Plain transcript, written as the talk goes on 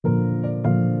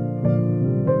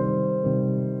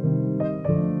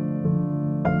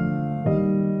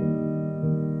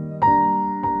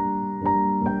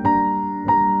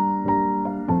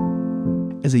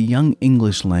As a young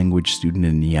English language student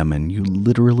in Yemen, you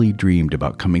literally dreamed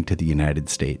about coming to the United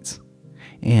States.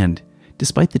 And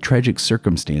despite the tragic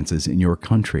circumstances in your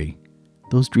country,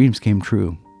 those dreams came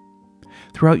true.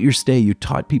 Throughout your stay, you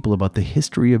taught people about the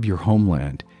history of your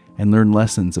homeland and learned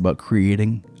lessons about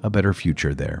creating a better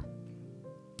future there.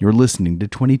 You're listening to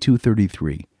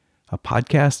 2233, a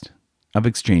podcast of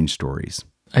exchange stories.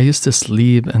 I used to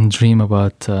sleep and dream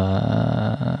about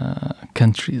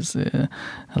countries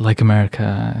like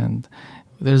America. And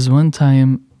there's one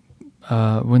time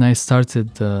when I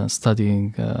started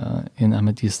studying in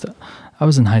Ahmadiyya, I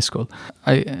was in high school.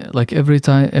 I like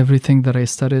everything that I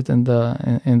studied in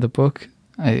the book,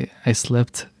 I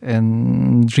slept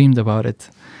and dreamed about it,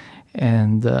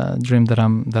 and dreamed that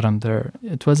I'm there.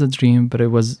 It was a dream, but it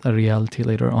was a reality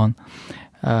later on.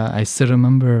 I still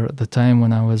remember the time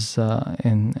when I was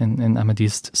in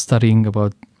Ahmadiyya studying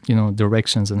about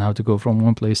directions and how to go from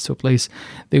one place to a place.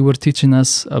 They were teaching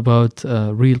us about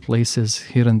real places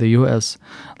here in the U.S.,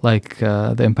 like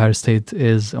the Empire State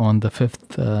is on the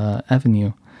 5th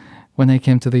Avenue. When I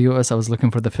came to the U.S., I was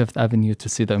looking for the 5th Avenue to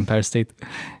see the Empire State,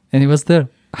 and it was there.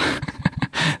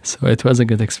 So it was a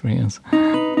good experience.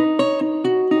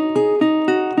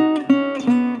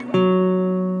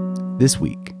 This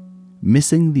week,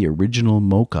 missing the original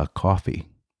mocha coffee,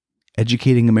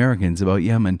 educating Americans about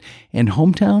Yemen, and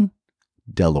hometown,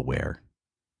 Delaware.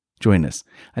 Join us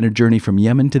on a journey from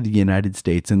Yemen to the United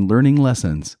States and learning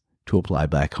lessons to apply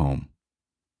back home.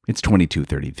 It's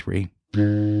 2233.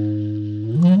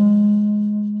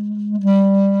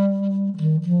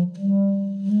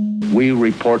 We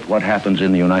report what happens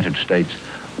in the United States,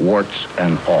 warts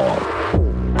and all.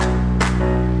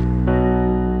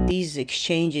 These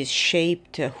exchanges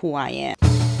shaped who I am.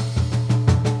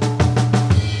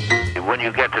 When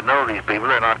you get to know these people,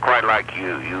 they're not quite like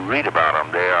you. You read about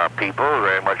them. They are people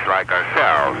very much like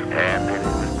ourselves.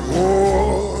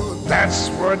 Oh, that's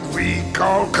what we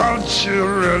call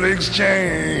cultural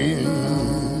exchange.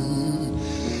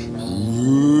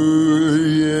 Ooh,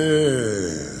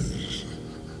 yes.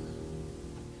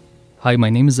 Hi, my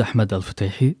name is Ahmed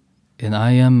Al-Futehi, and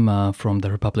I am from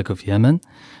the Republic of Yemen.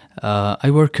 I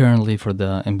work currently for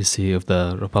the Embassy of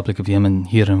the Republic of Yemen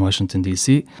here in Washington,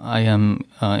 D.C. I am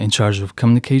in charge of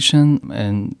communication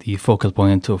and the focal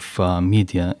point of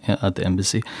media at the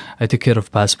embassy. I take care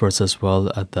of passports as well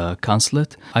at the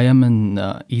consulate. I am an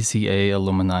ECA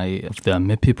alumni of the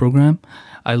MIPI program.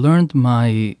 I learned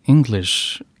my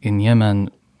English in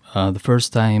Yemen the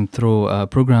first time through a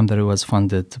program that was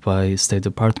funded by State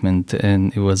Department,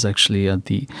 and it was actually at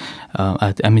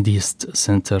Ahmadiyya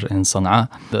Center in Sana'a.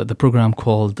 The program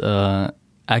called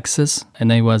Access,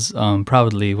 and I was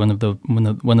proudly one of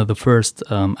the first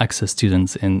Access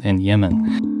students in Yemen.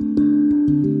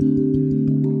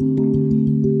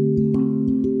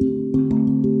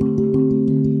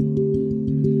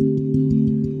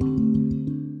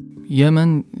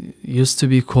 Yemen used to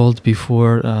be called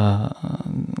before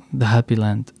the Happy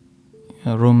Land.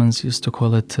 Romans used to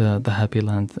call it the Happy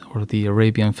Land or the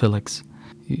Arabian Felix.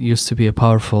 It used to be a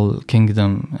powerful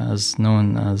kingdom as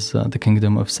known as the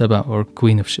Kingdom of Saba or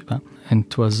Queen of Sheba. And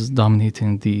it was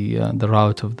dominating the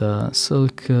route of the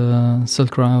Silk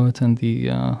route and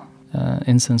the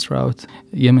incense route.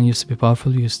 Yemen used to be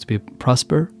powerful, used to be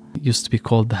prosper, used to be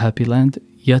called the Happy Land.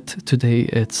 Yet today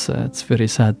it's very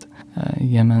sad.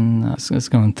 Yemen is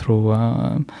going through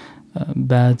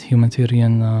bad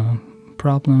humanitarian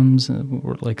problems.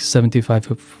 Like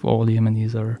 75% of all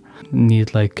Yemenis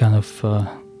need like kind of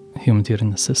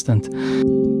humanitarian assistance.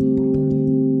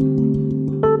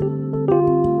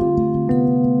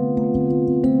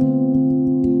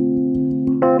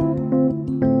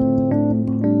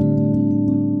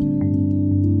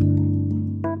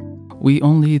 We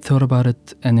only thought about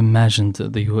it and imagined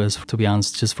the U.S., to be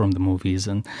honest, just from the movies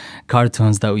and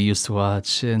cartoons that we used to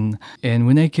watch. And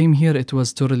when I came here, it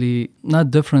was totally not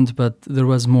different, but there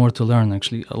was more to learn,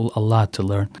 actually, a lot to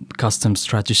learn. Customs,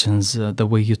 traditions, the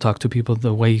way you talk to people,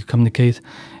 the way you communicate,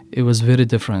 it was very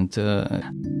different.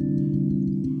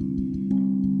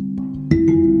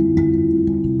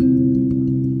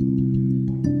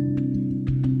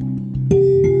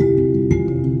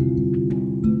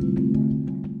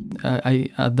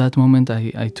 At that moment,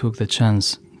 I took the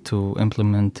chance to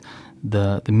implement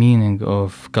the meaning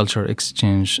of cultural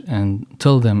exchange and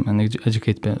tell them and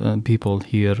educate people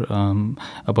here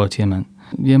about Yemen.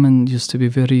 Yemen used to be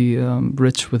very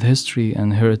rich with history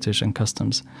and heritage and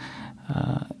customs.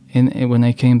 When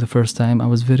I came the first time, I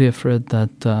was very afraid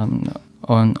that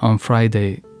on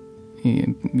Friday,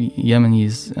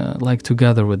 Yemenis like to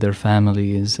gather with their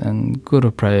families and go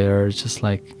to prayer, just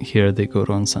like here they go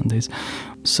on Sundays.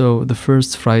 So the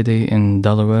first Friday in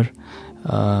Delaware,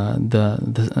 the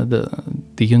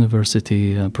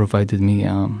university provided me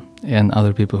and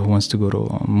other people who wants to go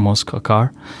to mosque a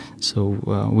car. So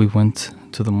we went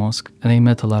to the mosque, and I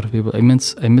met a lot of people. I met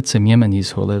some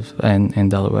Yemenis who live in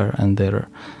Delaware, and they're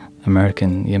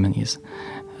American Yemenis.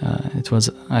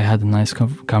 I had a nice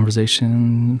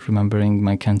conversation, remembering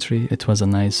my country. It was a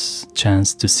nice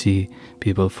chance to see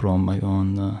people from my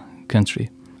own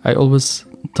country. I always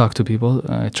talk to people.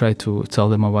 I try to tell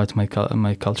them about my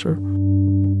culture.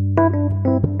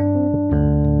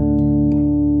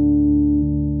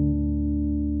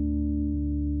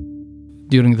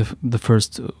 During the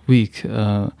first week,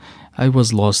 I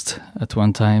was lost at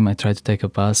one time. I tried to take a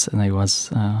bus, and I was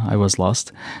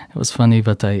lost. It was funny,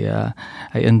 but I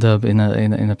ended up in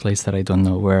a place that I don't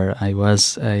know where I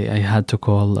was. I had to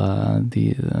call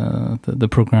the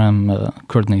program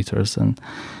coordinators, and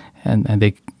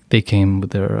they came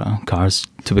with their cars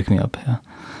to pick me up. Yeah.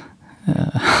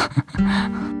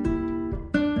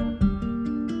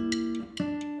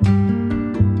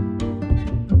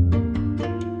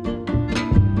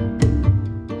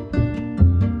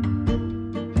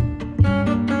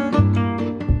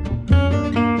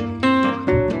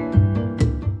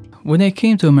 When I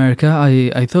came to America,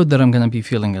 I thought that I'm gonna be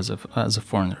feeling as a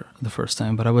foreigner the first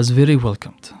time, but I was very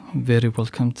welcomed. Very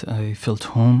welcomed. I felt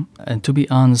home, and to be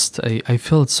honest, I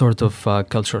felt sort of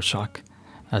culture shock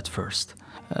at first.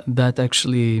 That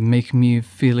actually make me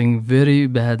feeling very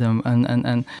bad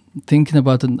and thinking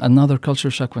about another culture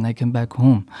shock when I came back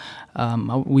home.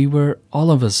 We were,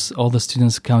 all of us, all the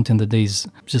students, counting the days,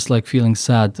 just like feeling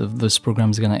sad if this program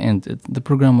is going to end. The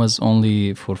program was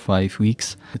only for 5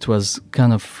 weeks. It was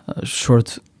kind of a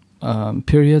short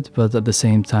period, but at the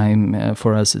same time,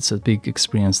 for us, it's a big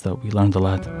experience that we learned a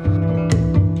lot.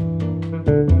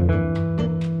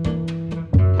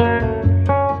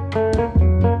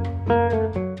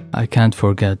 I can't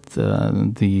forget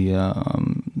the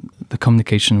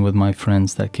communication with my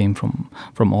friends that came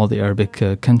from all the Arabic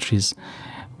countries.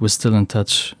 We're still in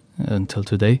touch until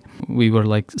today. We were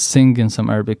like singing some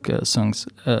Arabic songs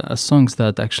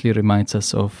that actually reminds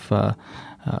us of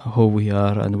who we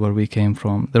are and where we came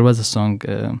from. There was a song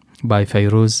by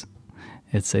Fairuz.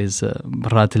 It says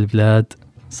برات البلاد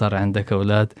صار عندك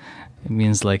أولاد. It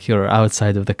means like you're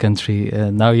outside of the country,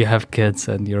 now you have kids,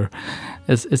 and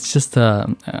it's just a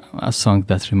song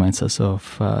that reminds us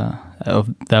of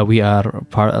that we are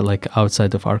part, like,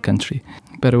 outside of our country.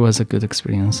 But it was a good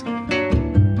experience.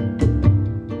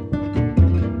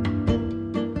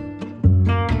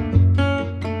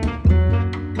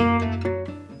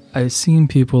 I've seen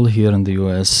people here in the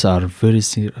U.S. are very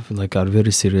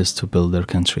serious to build their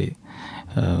country.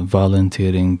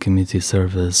 Volunteering, community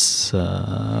service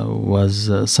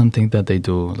was something that they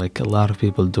do. Like, a lot of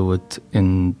people do it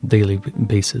in daily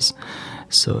basis.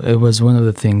 So it was one of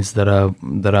the things that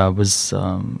I was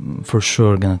for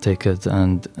sure gonna take it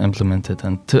and implement it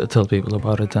and tell people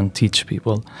about it and teach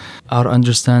people. Our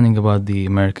understanding about the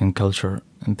American culture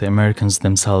and the Americans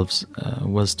themselves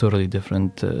was totally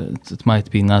different. It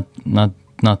might be not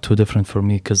too different for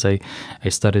me because I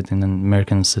studied in an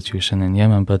American institution in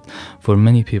Yemen, but for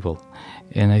many people,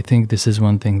 and I think this is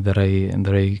one thing that I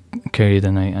carried,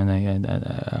 and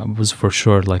I was for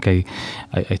sure, like, I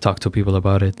talked to people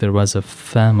about it. There was a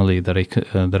family that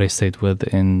I stayed with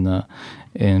in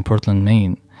Portland,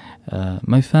 Maine.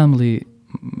 My family,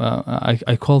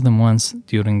 I called them once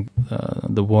during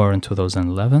the war in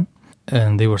 2011.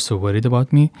 And they were so worried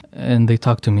about me, and they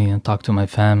talked to me and talked to my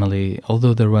family.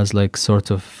 Although there was like sort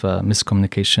of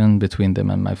miscommunication between them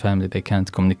and my family, they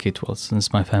can't communicate well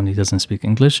since my family doesn't speak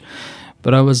English.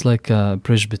 But I was like a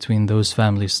bridge between those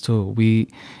families too. We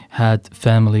had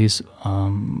families.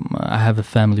 I have a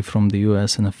family from the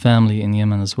U.S. and a family in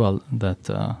Yemen as well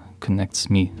that connects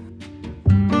me.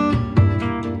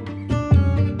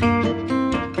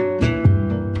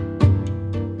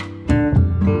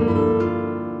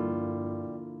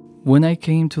 When I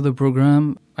came to the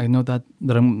program, I know that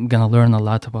I'm going to learn a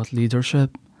lot about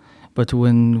leadership. But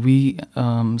when we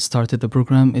started the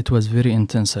program, it was very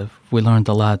intensive. We learned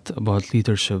a lot about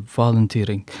leadership,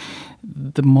 volunteering.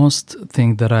 The most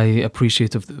thing that I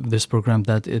appreciate of this program,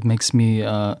 that it makes me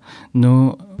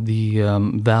know the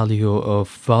value of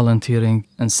volunteering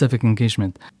and civic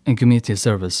engagement and community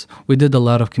service. We did a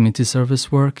lot of community service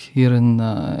work here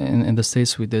in the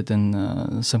States. We did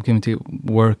some community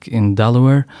work in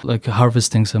Delaware, like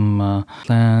harvesting some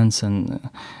plants and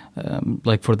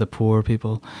like for the poor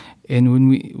people. And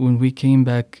when we came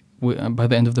back, by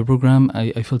the end of the program,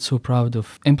 I felt so proud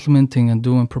of implementing and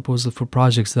doing proposals for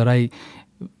projects that I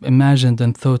imagined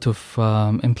and thought of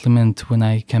implement when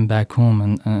I came back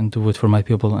home and do it for my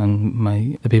people and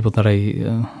the people that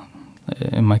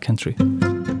in my country.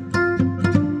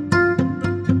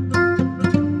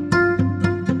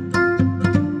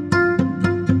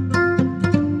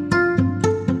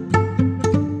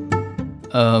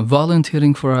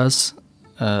 Volunteering for us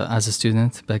as a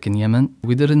student back in Yemen,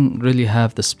 we didn't really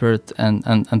have the spirit and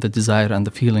the desire and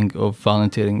the feeling of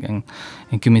volunteering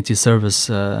and community service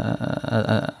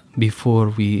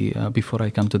before I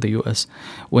come to the U.S.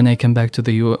 When I came back to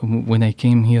when I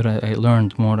came here, I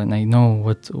learned more, and I know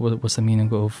what was the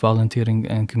meaning of volunteering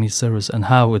and community service and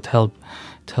how it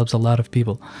helps a lot of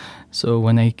people. So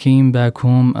when I came back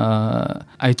home,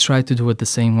 I tried to do it the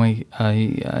same way.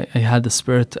 I had the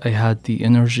spirit, I had the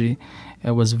energy. I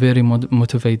was very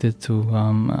motivated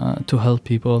to help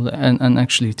people and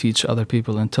actually teach other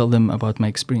people and tell them about my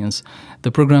experience.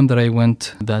 The program that I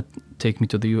went that take me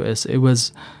to the U.S., it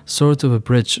was sort of a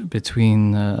bridge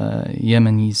between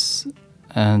Yemenis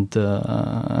and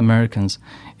Americans.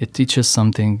 It teaches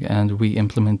something, and we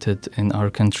implement it in our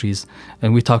countries,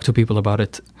 and we talk to people about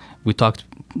it. We talked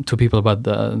to people about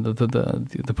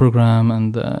the program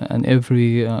and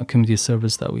every community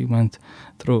service that we went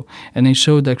through. And I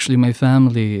showed actually my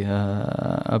family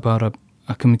about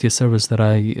a community service that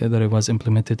I was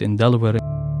implemented in Delaware.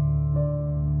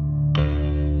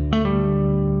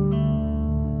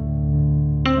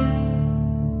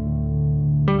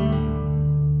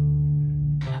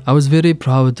 I was very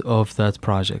proud of that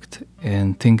project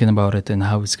and thinking about it and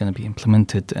how it's going to be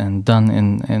implemented and done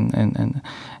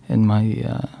in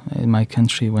my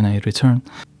country when I return.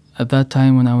 At that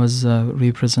time, when I was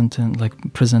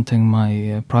presenting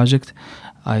my project,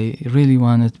 I really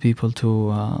wanted people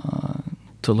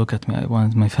to look at me. I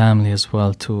wanted my family as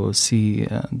well to see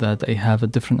that I have a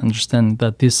different understanding,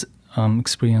 that this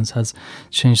experience has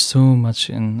changed so much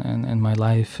in my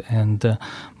life, and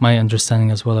my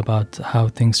understanding as well about how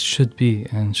things should be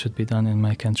done in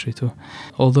my country too.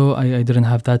 Although I didn't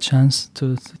have that chance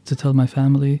to tell my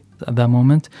family at that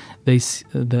moment, they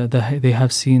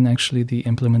have seen actually the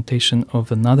implementation of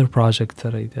another project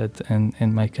that I did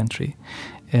in my country,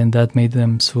 and that made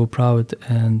them so proud,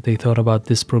 and they thought about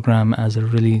this program as a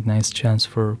really nice chance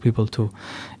for people to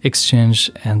exchange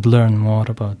and learn more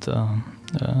about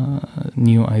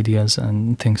new ideas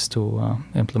and things to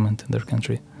implement in their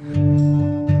country.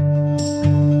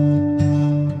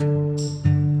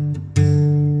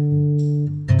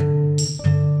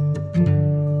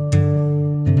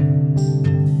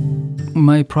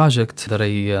 My project that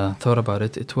I thought about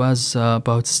it was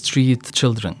about street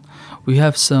children. We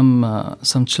have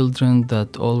some children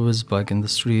that always beg in the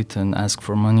street and ask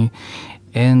for money,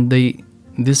 and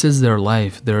this is their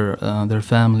life. Their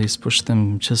families push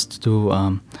them just to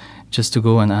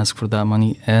go and ask for that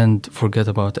money and forget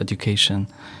about education.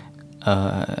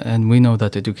 And we know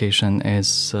that education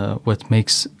is what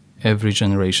makes every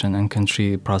generation and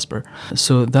country prosper.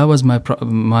 So that was my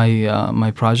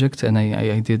project, and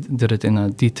I did it in a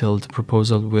detailed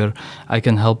proposal where I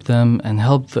can help them and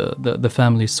help the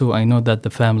family. So I know that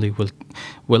the family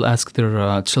will ask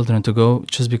their children to go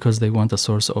just because they want a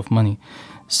source of money.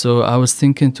 So I was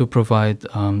thinking to provide,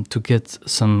 to get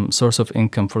some source of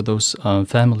income for those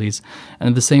families, and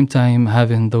at the same time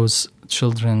having those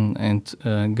children and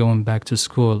going back to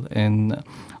school and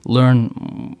learn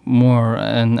more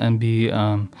and be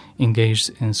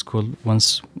engaged in school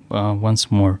once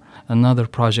more. Another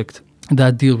project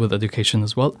that deal with education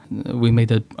as well. We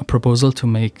made a proposal to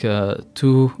make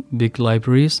 2 big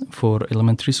libraries for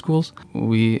elementary schools.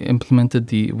 We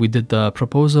did the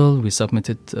proposal, we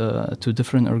submitted to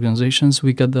different organizations.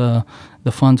 We got the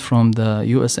fund from the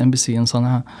U.S. Embassy in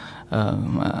Sana'a.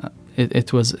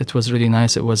 It was really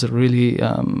nice. It was a really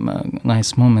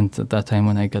nice moment at that time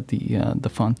when I got the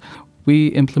fund. We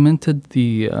implemented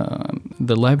the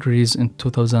libraries in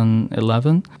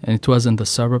 2011, and it was in the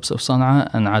suburbs of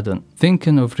Sana'a and Aden.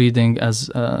 Thinking of reading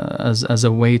as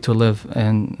a way to live,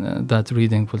 and that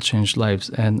reading will change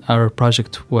lives. And our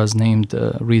project was named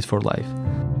Read for Life.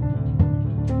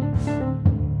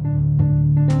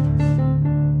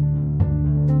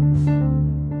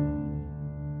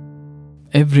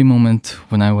 Every moment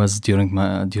when I was during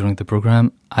the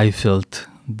program, I felt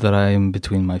that I am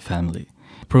between my family.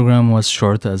 Program was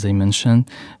short, as I mentioned,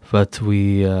 but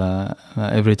we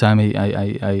every time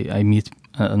I meet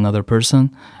another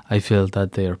person, I feel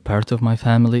that they are part of my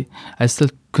family. I still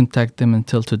contact them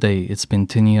until today. It's been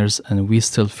 10 years, and we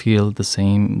still feel the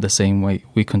same way.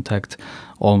 We contact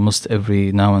almost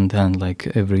every now and then, like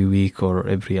every week or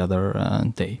every other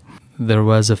day. There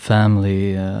was a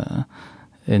family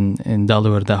in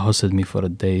Delaware that hosted me for a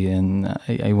day, and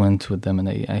I went with them, and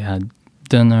I had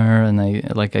dinner, and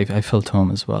I felt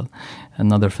home as well.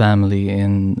 Another family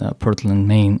in Portland,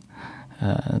 Maine,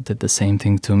 did the same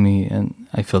thing to me, and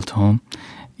I felt home.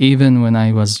 Even when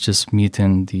I was just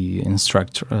meeting the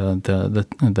instructor,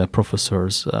 the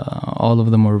professors, all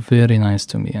of them were very nice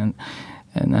to me, and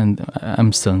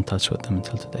I'm still in touch with them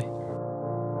until today.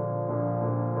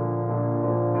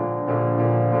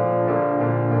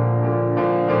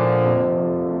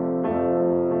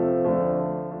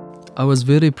 I was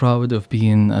very proud of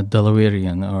being a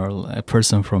Delawarean, or a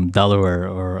person from Delaware,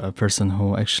 or a person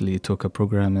who actually took a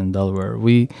program in Delaware.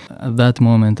 At that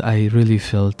moment, I really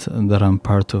felt that I'm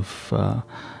part of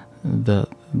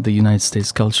the United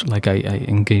States culture. Like I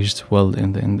engaged well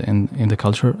in the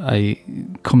culture. I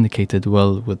communicated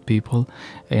well with people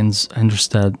and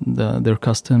understood their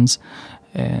customs.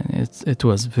 And it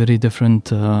was very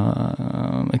different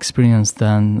experience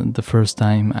than the first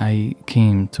time I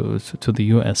came to the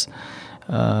U.S.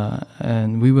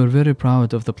 And we were very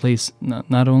proud of the place.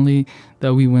 Not only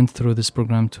that we went through this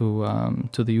program to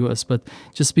the U.S., but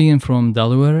just being from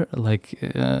Delaware,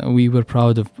 we were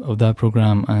proud of that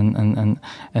program and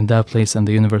that place and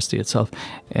the university itself.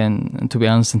 And to be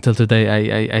honest, until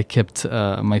today, I kept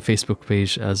my Facebook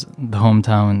page as the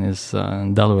hometown is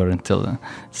Delaware until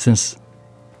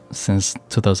since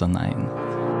 2009.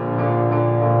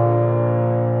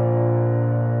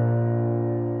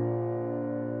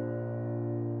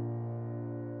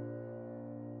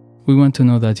 We want to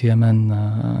know that Yemen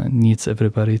needs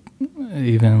everybody,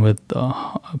 even with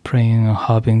praying and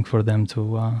hoping for them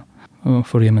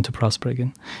for Yemen to prosper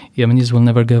again. Yemenis will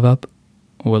never give up.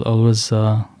 Will always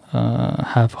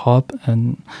have hope,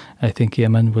 and I think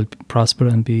Yemen will prosper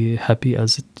and be happy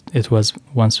as it was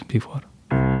once before.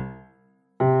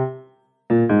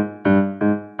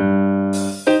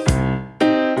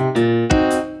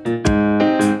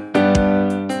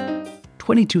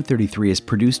 .2233 is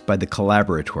produced by the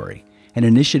Collaboratory, an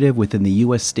initiative within the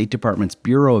U.S. State Department's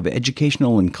Bureau of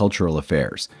Educational and Cultural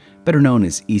Affairs, better known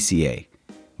as ECA.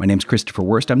 My name's Christopher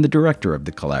Wurst. I'm the director of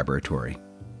the Collaboratory.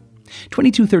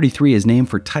 .2233 is named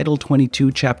for Title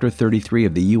 22, Chapter 33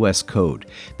 of the U.S. Code,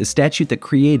 the statute that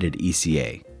created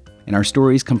ECA. And our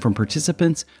stories come from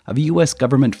participants of U.S.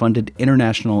 government-funded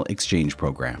international exchange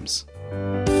programs.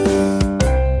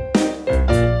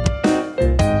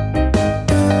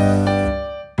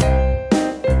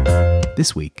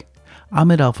 This week,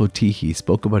 Ahmed Al-Fotihi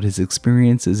spoke about his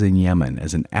experiences in Yemen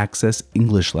as an Access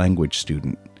English language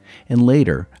student, and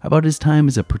later about his time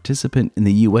as a participant in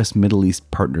the U.S. Middle East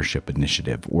Partnership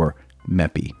Initiative, or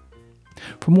MEPI.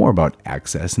 For more about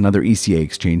Access and other ECA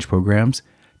exchange programs,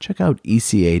 check out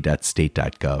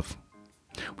eca.state.gov.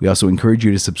 We also encourage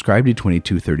you to subscribe to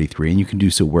 .2233, and you can do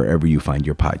so wherever you find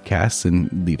your podcasts,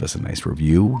 and leave us a nice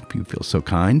review if you feel so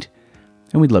kind,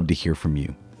 and we'd love to hear from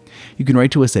you. You can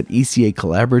write to us at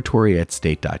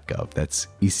ecacollaboratory@state.gov. That's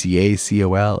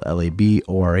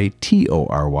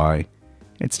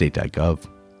ecacollaboratory@state.gov.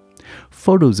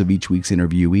 Photos of each week's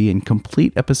interviewee and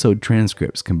complete episode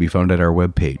transcripts can be found at our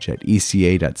webpage at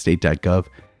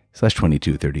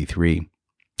eca.state.gov/2233.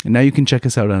 And now you can check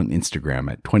us out on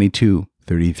Instagram at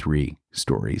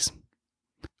 2233stories.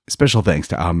 Special thanks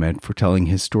to Ahmed for telling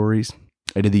his stories.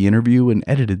 I did the interview and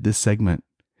edited this segment.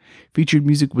 Featured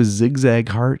music was Zigzag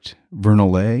Heart,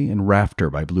 Vernolay, and Rafter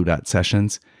by Blue Dot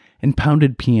Sessions, and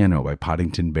Pounded Piano by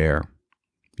Poddington Bear.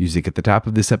 Music at the top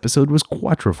of this episode was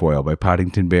Quatrefoil by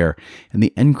Poddington Bear, and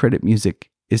the end credit music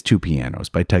is Two Pianos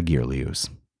by Tagirlius.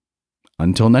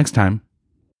 Until next time.